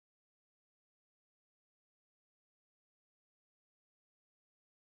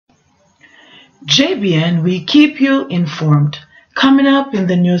JBN, we keep you informed. Coming up in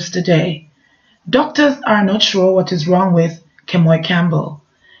the news today, doctors are not sure what is wrong with Kemoy Campbell.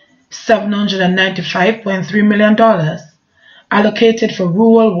 $795.3 million allocated for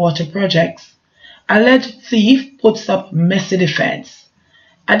rural water projects. Alleged thief puts up messy defense.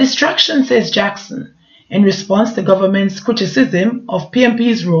 A distraction, says Jackson, in response to government's criticism of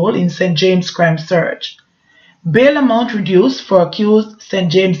PMP's role in St. James crime surge. Bail amount reduced for accused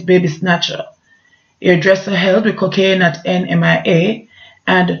St. James baby snatcher. Hairdresser held with cocaine at NMIA,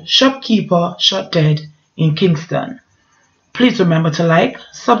 and shopkeeper shot dead in Kingston. Please remember to like,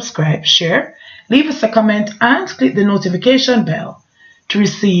 subscribe, share, leave us a comment, and click the notification bell to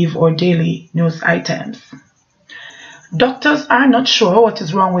receive our daily news items. Doctors are not sure what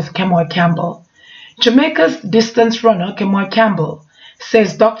is wrong with Kemoy Campbell. Jamaica's distance runner Kemoy Campbell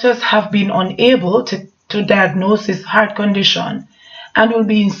says doctors have been unable to diagnose his heart condition and will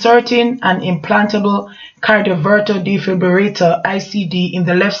be inserting an implantable cardioverter defibrillator ICD in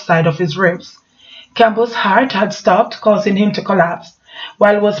the left side of his ribs. Campbell's heart had stopped, causing him to collapse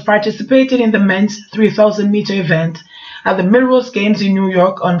while he was participating in the men's 3,000-meter event at the Melrose Games in New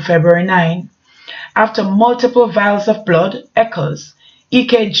York on February 9. After multiple vials of blood, echoes,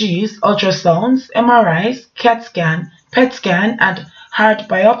 EKGs, ultrasounds, MRIs, CAT scan, PET scan, and heart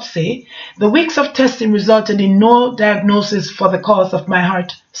biopsy, the weeks of testing resulted in no diagnosis for the cause of my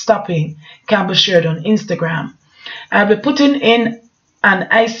heart stopping, Campbell shared on Instagram. I'll be putting in an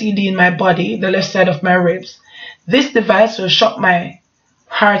ICD in my body, the left side of my ribs. This device will shock my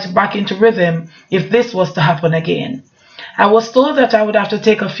heart back into rhythm if this was to happen again. I was told that I would have to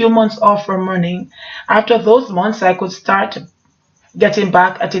take a few months off from running. After those months, I could start getting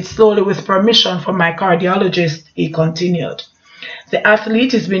back at it slowly with permission from my cardiologist, he continued. The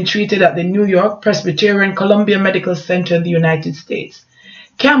athlete is being treated at the New York Presbyterian Columbia Medical Center in the United States.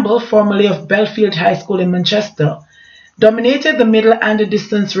 Campbell, formerly of Belfield High School in Manchester, dominated the middle and the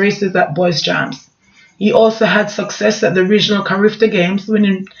distance races at Boys Jams. He also had success at the regional Carifta Games,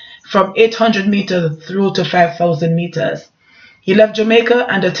 winning from 800 meters through to 5,000 meters. He left Jamaica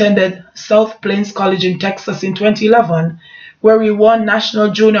and attended South Plains College in Texas in 2011, where he won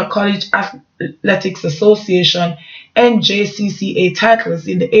National Junior College Athletics Association NJCCA titles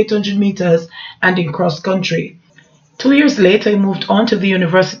in the 800 meters and in cross country. 2 years later, he moved on to the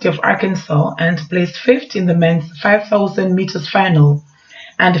University of Arkansas and placed fifth in the men's 5,000 meters final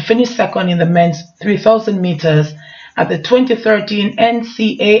and finished second in the men's 3,000 meters at the 2013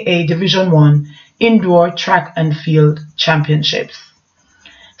 NCAA Division I Indoor Track and Field Championships.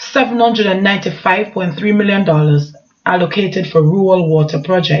 $795.3 million allocated for rural water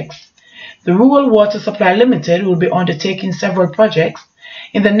projects. The Rural Water Supply Limited will be undertaking several projects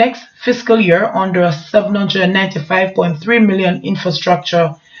in the next fiscal year under a $795.3 million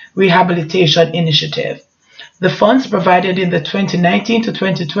infrastructure rehabilitation initiative. The funds provided in the 2019 to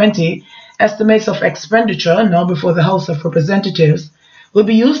 2020 estimates of expenditure now before the House of Representatives will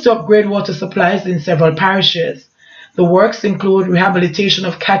be used to upgrade water supplies in several parishes. The works include rehabilitation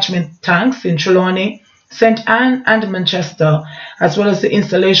of catchment tanks in Trelawney, St. Anne and Manchester, as well as the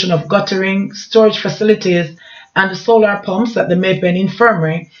installation of guttering, storage facilities, and solar pumps at the Maypen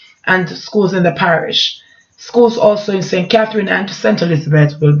Infirmary and schools in the parish. Schools also in St. Catherine and St.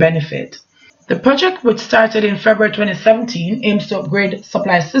 Elizabeth will benefit. The project, which started in February 2017, aims to upgrade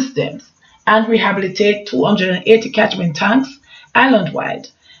supply systems and rehabilitate 280 catchment tanks island-wide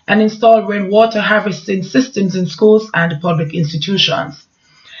and install rainwater harvesting systems in schools and public institutions.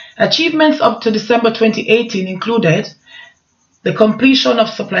 Achievements up to December 2018 included the completion of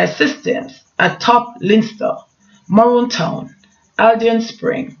supply systems at Top Leinster, Maroon Town, Aldean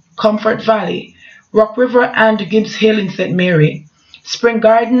Spring, Comfort Valley, Rock River and Gibbs Hill in St. Mary, Spring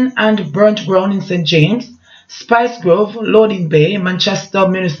Garden and Burnt Ground in St. James, Spice Grove, Loading Bay, Manchester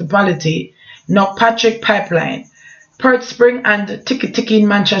Municipality, Knockpatrick Pipeline, Perth Spring and Tiki in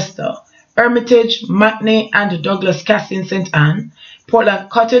Manchester, Hermitage, Matney and Douglas Cassie in St. Anne, Portland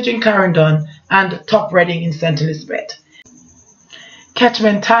Cottage in Clarendon, and Top Reading in St. Elizabeth.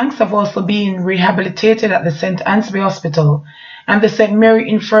 Catchment tanks have also been rehabilitated at the St. Ansby Hospital and the St. Mary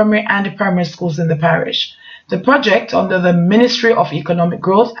Infirmary and primary schools in the parish. The project, under the Ministry of Economic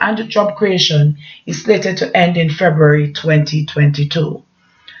Growth and Job Creation, is slated to end in February 2022.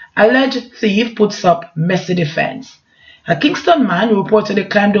 Alleged thief puts up messy defense. A Kingston man reportedly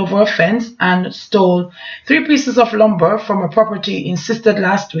climbed over a fence and stole 3 pieces of lumber from a property insisted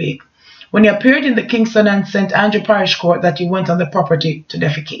last week when he appeared in the Kingston and St. Andrew Parish Court that he went on the property to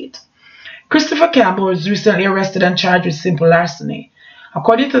defecate. Christopher Campbell was recently arrested and charged with simple larceny.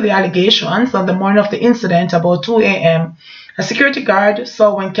 According to the allegations, on the morning of the incident, about 2 a.m., a security guard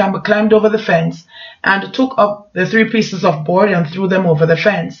saw when Campbell climbed over the fence and took up the 3 pieces of board and threw them over the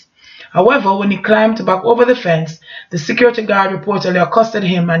fence. However, when he climbed back over the fence, the security guard reportedly accosted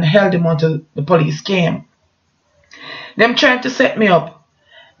him and held him until the police came. "Them trying to set me up.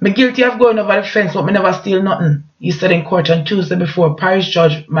 Me guilty of going over the fence, but me never steal nothing," he said in court on Tuesday before Parish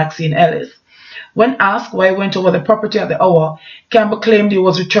Judge Maxine Ellis. When asked why he went over the property at the hour, Campbell claimed he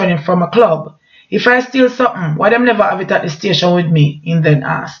was returning from a club. "If I steal something, why them never have it at the station with me?" he then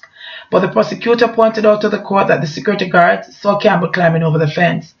asked. But the prosecutor pointed out to the court that the security guard saw Campbell climbing over the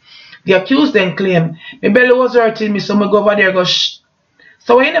fence. The accused then claimed, "My belly was hurting me, so I go over there go shh."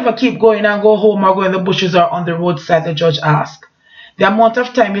 "So why you never keep going and go home or go in the bushes or on the roadside?" the judge asked. "The amount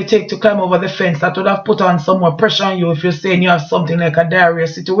of time you take to climb over the fence, that would have put on some more pressure on you if you're saying you have something like a diarrhea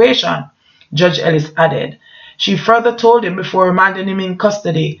situation," Judge Ellis added. She further told him before remanding him in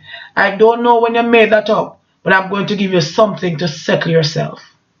custody, "I don't know when you made that up, but I'm going to give you something to settle yourself."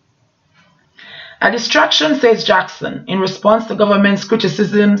 A distraction, says Jackson, in response to government's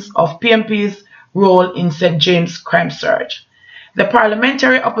criticisms of PNP's role in St. James crime surge. The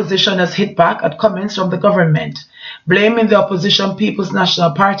parliamentary opposition has hit back at comments from the government, blaming the opposition People's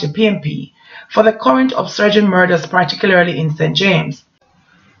National Party (PNP) for the current upsurging murders, particularly in St. James.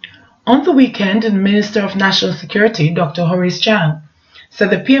 On the weekend, the Minister of National Security, Dr. Horace Chang, said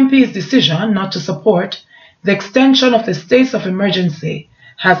the PNP's decision not to support the extension of the states of emergency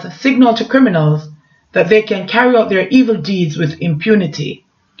has signaled to criminals that they can carry out their evil deeds with impunity.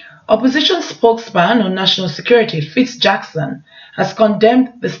 Opposition spokesman on national security, Fitz has condemned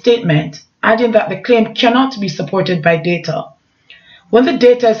the statement, adding that the claim cannot be supported by data. When the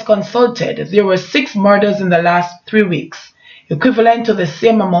data is consulted, there were 6 murders in the last 3 weeks, equivalent to the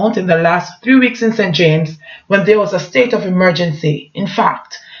same amount in the last 3 weeks in St. James when there was a state of emergency. In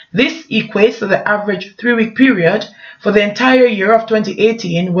fact, this equates to the average 3-week period for the entire year of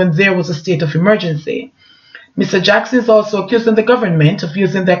 2018 when there was a state of emergency. Mr. Jackson is also accusing the government of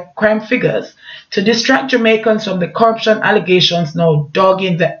using the crime figures to distract Jamaicans from the corruption allegations now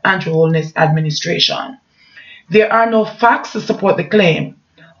dogging the Andrew Holness administration. There are no facts to support the claim.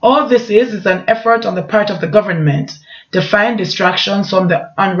 All this is an effort on the part of the government to find distractions from the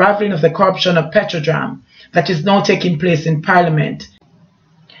unraveling of the corruption of Petrodram that is now taking place in Parliament.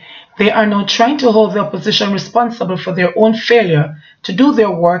 They are now trying to hold the opposition responsible for their own failure to do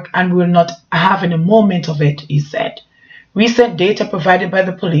their work and will not have any moment of it, he said. Recent data provided by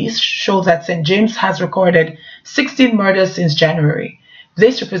the police show that St. James has recorded 16 murders since January.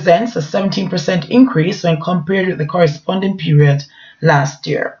 This represents a 17% increase when compared with the corresponding period last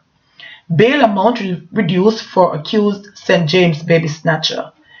year. Bail amount reduced for accused St. James baby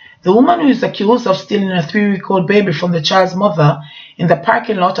snatcher. The woman who is accused of stealing a 3-week-old baby from the child's mother in the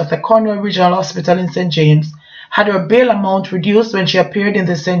parking lot of the Cornwall Regional Hospital in St. James had her bail amount reduced when she appeared in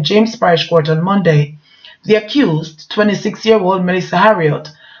the St. James Parish Court on Monday. The accused, 26-year-old Melissa Harriott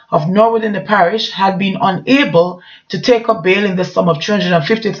of Norwood in the parish, had been unable to take up bail in the sum of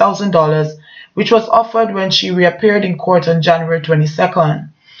 $250,000, which was offered when she reappeared in court on January 22nd.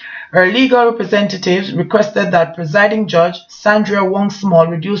 Her legal representatives requested that presiding judge Sandra Wong Small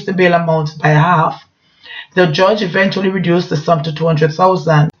reduce the bail amount by half. The judge eventually reduced the sum to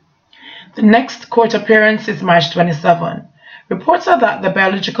 $200,000. The next court appearance is March 27. Reports are that the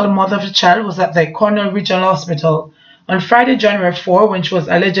biological mother of the child was at the Cornwall Regional Hospital on Friday, January 4, when she was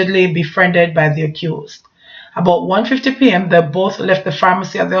allegedly befriended by the accused. About 1:50 p.m., they both left the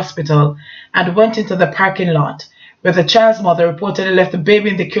pharmacy at the hospital and went into the parking lot, where the child's mother reportedly left the baby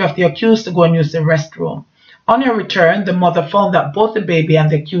in the care of the accused to go and use the restroom. On her return, the mother found that both the baby and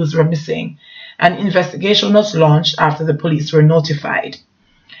the accused were missing. An investigation was launched after the police were notified.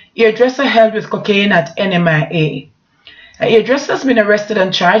 Hairdresser held with cocaine at NMIA. A hairdresser has been arrested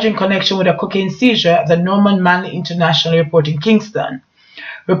and charged in connection with a cocaine seizure at the Norman Manley International Airport in Kingston.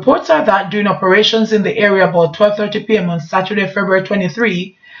 Reports are that during operations in the area about 12:30 p.m. on Saturday, February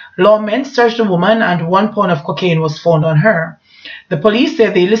 23, lawmen searched the woman and 1 pound of cocaine was found on her. The police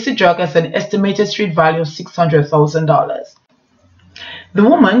say the illicit drug has an estimated street value of $600,000. The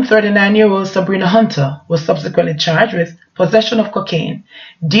woman, 39-year-old Sabrina Hunter, was subsequently charged with possession of cocaine,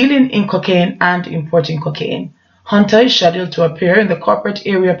 dealing in cocaine, and importing cocaine. Hunter is scheduled to appear in the Corporate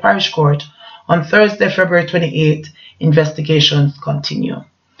Area Parish Court on Thursday, February 28. Investigations continue.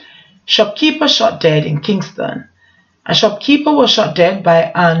 Shopkeeper shot dead in Kingston. A shopkeeper was shot dead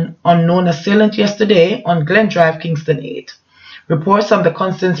by an unknown assailant yesterday on Glen Drive, Kingston 8. Reports from the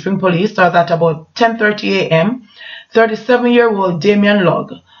Constant Spring Police are that about 10:30 a.m., 37-year-old Damian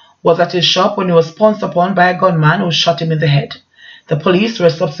Logg was at his shop when he was pounced upon by a gunman who shot him in the head. The police were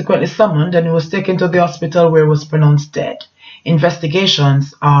subsequently summoned and he was taken to the hospital where he was pronounced dead.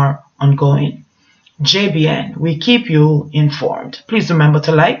 Investigations are ongoing. JBN, we keep you informed. Please remember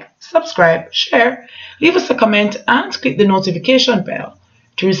to like, subscribe, share, leave us a comment and click the notification bell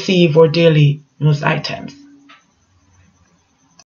to receive our daily news items.